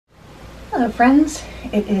Hello friends,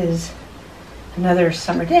 it is another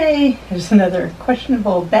summer day. It's another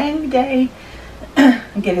questionable bang day.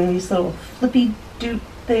 I'm getting these little flippy doot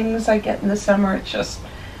things I get in the summer. It's just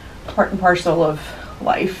part and parcel of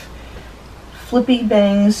life. Flippy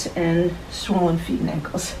bangs and swollen feet and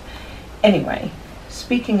ankles. Anyway,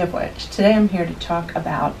 speaking of which, today I'm here to talk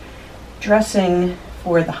about dressing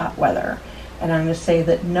for the hot weather. And I'm going to say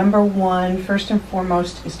that number one, first and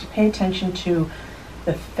foremost, is to pay attention to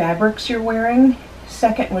the fabrics you're wearing.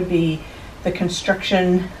 Second would be the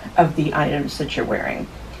construction of the items that you're wearing.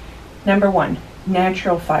 Number one,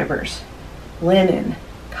 natural fibers, linen,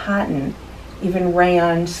 cotton, even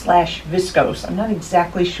rayon / viscose. I'm not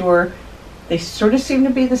exactly sure. They sort of seem to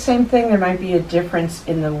be the same thing. There might be a difference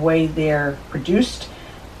in the way they're produced,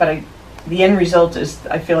 but the end result is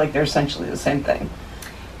I feel like they're essentially the same thing.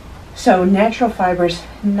 So natural fibers,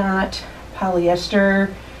 not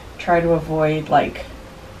polyester. Try to avoid like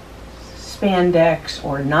spandex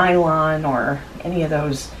or nylon or any of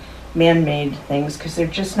those man-made things, because they're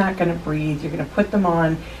just not going to breathe. You're going to put them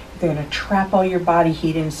on, they're going to trap all your body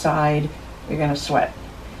heat inside, you're going to sweat.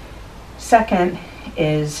 Second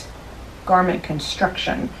is garment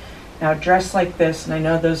construction. Now, a dress like this, and I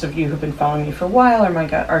know those of you who've been following me for a while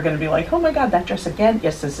are going to be like, oh my god, that dress again?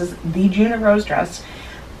 Yes, this is the Juna Rose dress.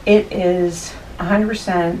 It is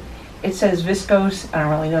 100%. It says viscose. I don't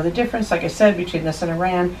really know the difference, like I said, between this and a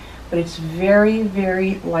rayon, but it's very,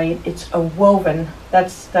 very light. It's a woven.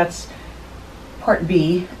 That's part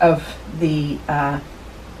B of the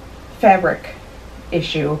fabric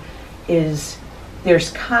issue. Is there's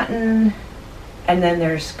cotton, and then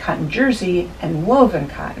there's cotton jersey and woven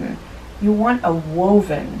cotton. You want a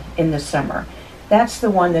woven in the summer. That's the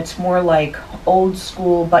one that's more like old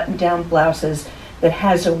school button-down blouses that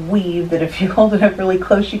has a weave that if you hold it up really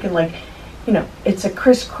close, you can it's a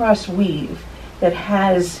crisscross weave that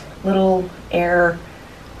has little air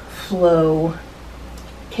flow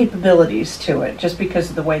capabilities to it just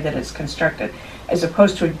because of the way that it's constructed, as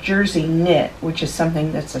opposed to a jersey knit, which is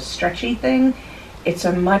something that's a stretchy thing. It's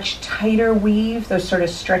a much tighter weave, those sort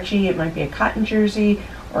of stretchy. It might be a cotton jersey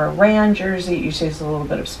or a rayon jersey. It usually has a little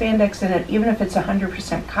bit of spandex in it. Even if it's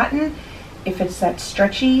 100% cotton, if it's that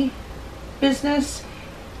stretchy business,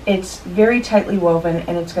 it's very tightly woven,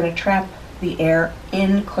 and it's going to trap the air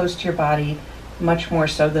in close to your body much more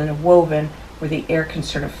so than a woven where the air can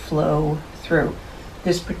sort of flow through.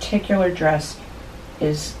 This particular dress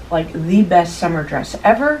is like the best summer dress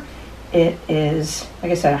ever. It is,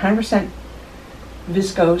 like I said, 100%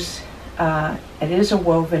 viscose. It is a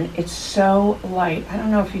woven. It's so light. I don't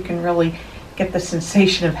know if you can really get the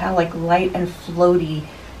sensation of how like light and floaty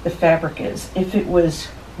the fabric is. If it was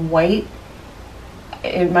white,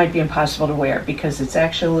 it might be impossible to wear because it's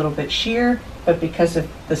actually a little bit sheer, but because of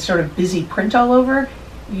the sort of busy print all over,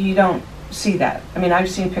 you don't see that. I mean, I've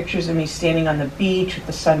seen pictures of me standing on the beach with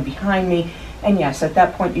the sun behind me, and yes, at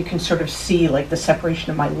that point you can sort of see like the separation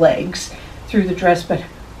of my legs through the dress, but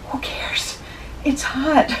who cares? It's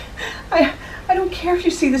hot. I don't care if you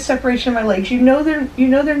see the separation of my legs. You know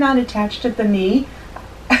they're not attached at the knee.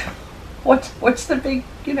 What's the big,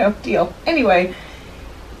 deal? Anyway,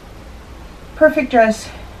 perfect dress,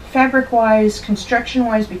 fabric-wise,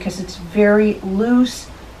 construction-wise, because it's very loose.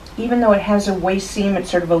 Even though it has a waist seam,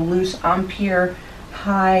 it's sort of a loose empire,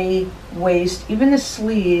 high waist. Even the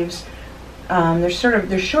sleeves, they're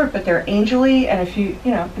short, but they're angel-y. And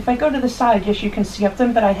if I go to the side, yes, you can see up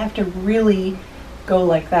them, but I have to really go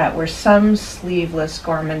like that. Where some sleeveless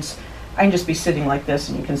garments, I can just be sitting like this,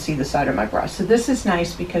 and you can see the side of my bra. So this is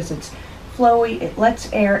nice because it's flowy. It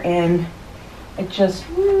lets air in. It just,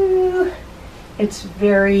 it's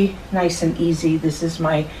very nice and easy. This is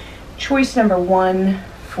my choice number one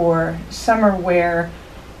for summer wear.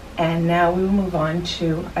 And now we will move on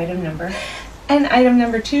to item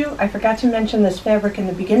number two. I forgot to mention this fabric in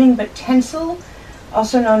the beginning, but Tencel,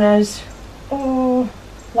 also known as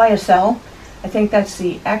YSL. I think that's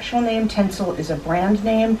the actual name. Tencel is a brand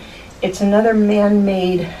name. It's another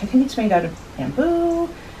man-made, I think it's made out of bamboo.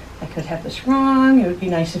 I could have this wrong. It would be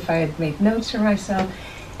nice if I had made notes for myself.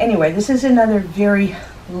 Anyway, this is another very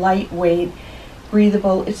lightweight,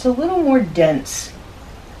 breathable. It's a little more dense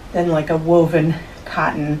than like a woven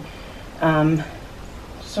cotton.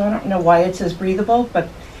 So I don't know why it says breathable, but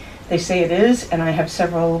they say it is, and I have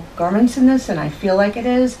several garments in this, and I feel like it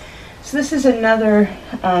is. So this is another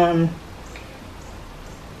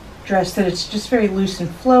dress that it's just very loose and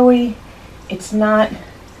flowy. It's not,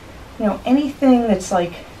 anything that's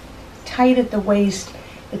like tight at the waist.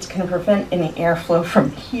 It's going to prevent any airflow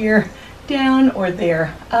from here down or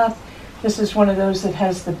there up. This is one of those that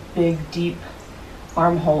has the big, deep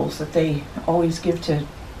armholes that they always give to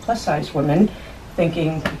plus size women,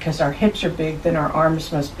 thinking because our hips are big, then our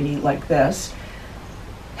arms must be like this.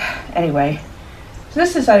 Anyway, so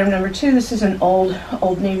this is item number 2. This is an old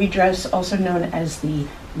Navy dress, also known as the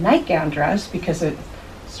nightgown dress, because it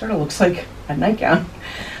sort of looks like a nightgown.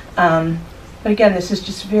 But again, this is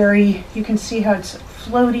just very, you can see how it's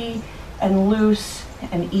floaty and loose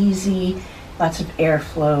and easy, lots of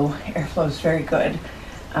airflow. Airflow is very good.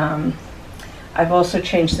 I've also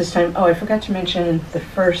changed this time, oh, I forgot to mention the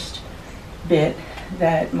first bit,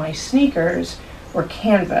 that my sneakers were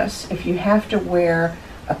canvas. If you have to wear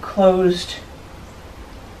a closed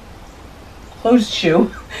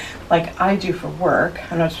shoe, like I do for work,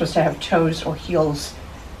 I'm not supposed to have toes or heels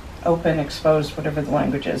open, exposed, whatever the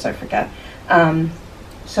language is, I forget.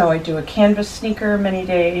 So I do a canvas sneaker many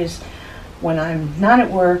days. When I'm not at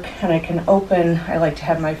work and I can open, I like to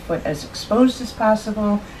have my foot as exposed as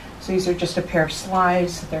possible. So these are just a pair of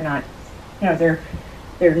slides. They're not, you know, they're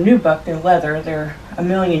nubuck, they're leather, they're a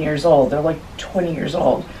million years old. They're like 20 years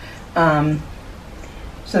old.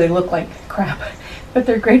 So they look like crap, but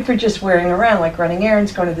they're great for just wearing around, like running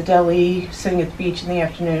errands, going to the deli, sitting at the beach in the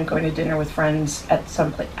afternoon, going to dinner with friends at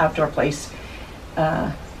some outdoor place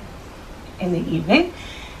in the evening.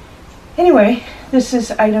 Anyway, this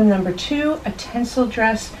is item number 2, a tencel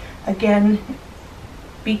dress. Again,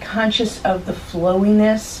 be conscious of the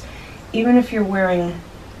flowiness. Even if you're wearing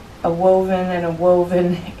a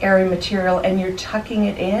woven airy material and you're tucking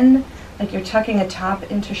it in, like you're tucking a top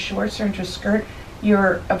into shorts or into a skirt,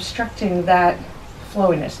 you're obstructing that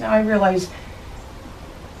flowiness. Now I realize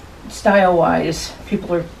style-wise,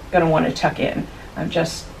 people are gonna want to tuck in. I'm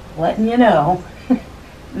just letting you know,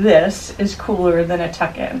 this is cooler than a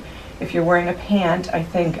tuck-in. If you're wearing a pant, I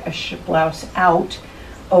think a blouse out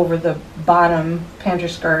over the bottom pant or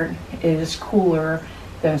skirt is cooler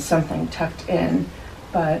than something tucked in.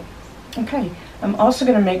 But okay, I'm also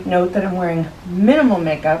going to make note that I'm wearing minimal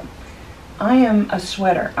makeup. I am a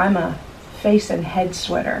sweater. I'm a face and head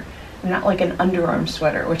sweater. I'm not like an underarm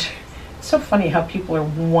sweater, which is so funny how people are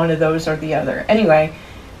one of those or the other. Anyway,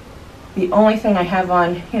 the only thing I have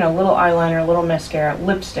on, you know, little eyeliner, little mascara,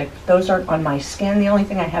 lipstick, those aren't on my skin. The only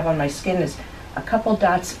thing I have on my skin is a couple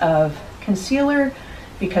dots of concealer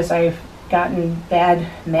because I've gotten bad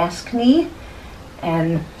mask knee,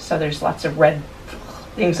 and so there's lots of red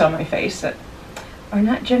things on my face that are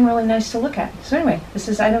not generally nice to look at. So anyway, this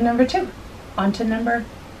is item number 2. On to number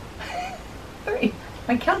 3.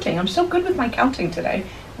 My counting. I'm so good with my counting today.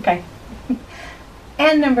 Okay.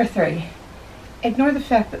 And number 3. Ignore the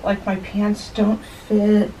fact that like my pants don't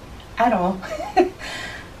fit at all.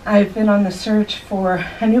 I've been on the search for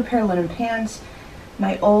a new pair of linen pants.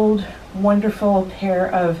 My old wonderful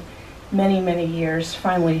pair of many years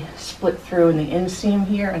finally split through in the inseam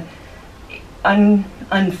here and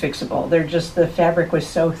unfixable. They're just, the fabric was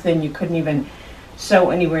so thin you couldn't even sew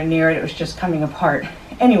anywhere near it. It was just coming apart.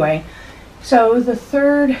 Anyway, so the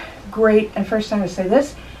third great, and first time to say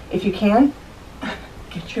this, if you can,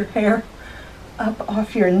 get your hair up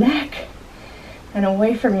off your neck and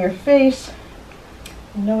away from your face.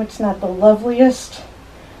 I know it's not the loveliest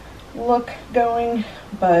look going,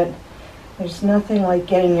 but there's nothing like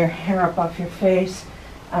getting your hair up off your face,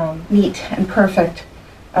 neat and perfect.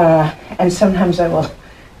 And sometimes I will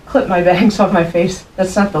clip my bangs off my face.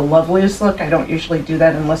 That's not the loveliest look. I don't usually do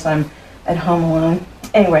that unless I'm at home alone.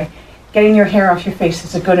 Anyway, getting your hair off your face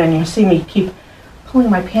is a good one. You'll see me keep pulling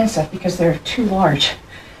my pants up because they're too large.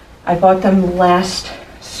 I bought them last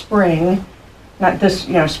spring, not this,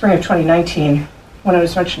 you know, spring of 2019, when I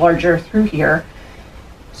was much larger through here.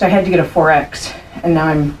 So I had to get a 4X, and now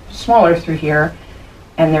I'm smaller through here,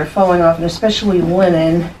 and they're falling off, and especially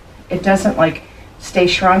linen, it doesn't like stay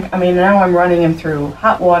shrunk. I mean, now I'm running them through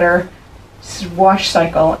hot water, wash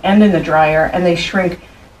cycle, and in the dryer, and they shrink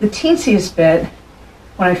the teensiest bit.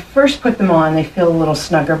 When I first put them on, they feel a little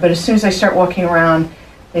snugger, but as soon as I start walking around,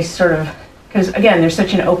 they sort of, because again, they're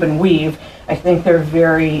such an open weave, I think they're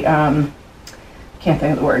very, can't think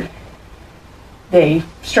of the word, they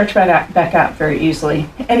stretch back out very easily.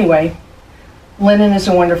 Anyway, linen is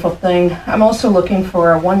a wonderful thing. I'm also looking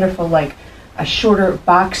for a wonderful, like a shorter,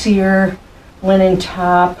 boxier linen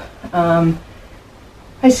top.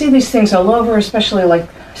 I see these things all over, especially like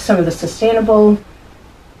some of the sustainable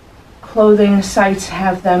clothing sites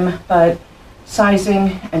have them, but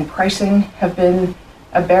sizing and pricing have been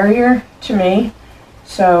a barrier to me.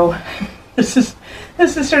 So this is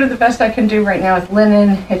sort of the best I can do right now with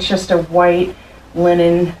linen. It's just a white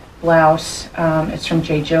linen blouse. It's from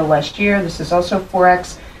J. Jill last year. This is also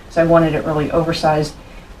 4X, so I wanted it really oversized.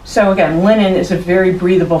 So again, linen is a very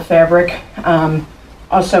breathable fabric.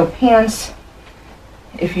 Also pants,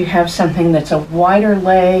 if you have something that's a wider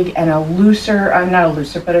leg and a looser, not a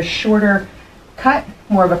looser, but a shorter cut,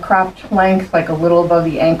 more of a cropped length, like a little above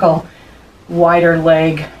the ankle, wider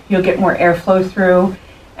leg, you'll get more airflow through,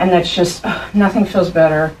 and that's just, nothing feels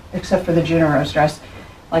better except for the Juno Rose dress.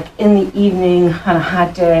 Like in the evening on a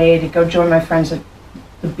hot day to go join my friends at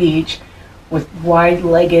the beach with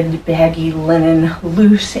wide-legged, baggy linen,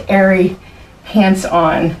 loose, airy pants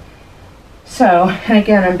on. So, and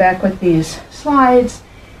again, I'm back with these slides.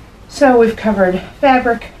 So we've covered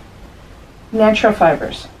fabric, natural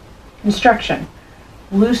fibers, construction.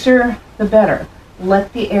 Looser, the better.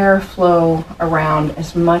 Let the air flow around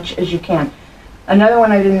as much as you can. Another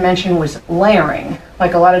one I didn't mention was layering.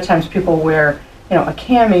 Like a lot of times people wear, you know, a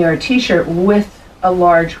cami or a t-shirt with a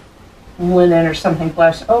large linen or something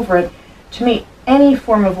blouse over it. To me, any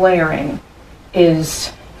form of layering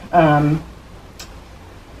is, you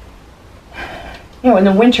know, in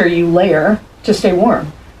the winter you layer to stay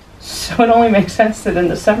warm. So it only makes sense that in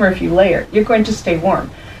the summer if you layer, you're going to stay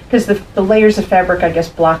warm. Because the layers of fabric, I guess,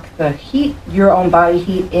 block the heat, your own body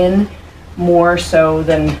heat in more so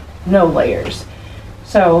than no layers.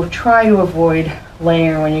 So try to avoid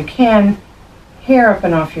layering when you can. Hair up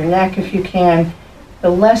and off your neck if you can. The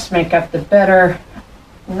less makeup, the better.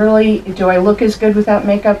 Really, do I look as good without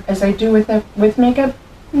makeup as I do with makeup?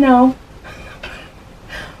 No.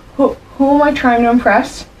 Who am I trying to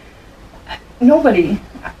impress? Nobody.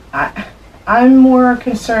 I'm more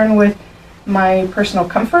concerned with my personal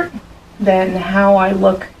comfort than how I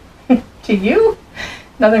look to you.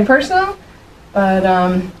 Nothing personal, but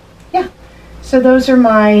yeah. So those are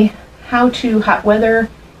my how-to hot weather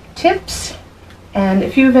tips. And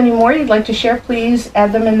if you have any more you'd like to share, please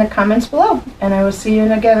add them in the comments below. And I will see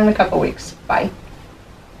you again in a couple weeks. Bye.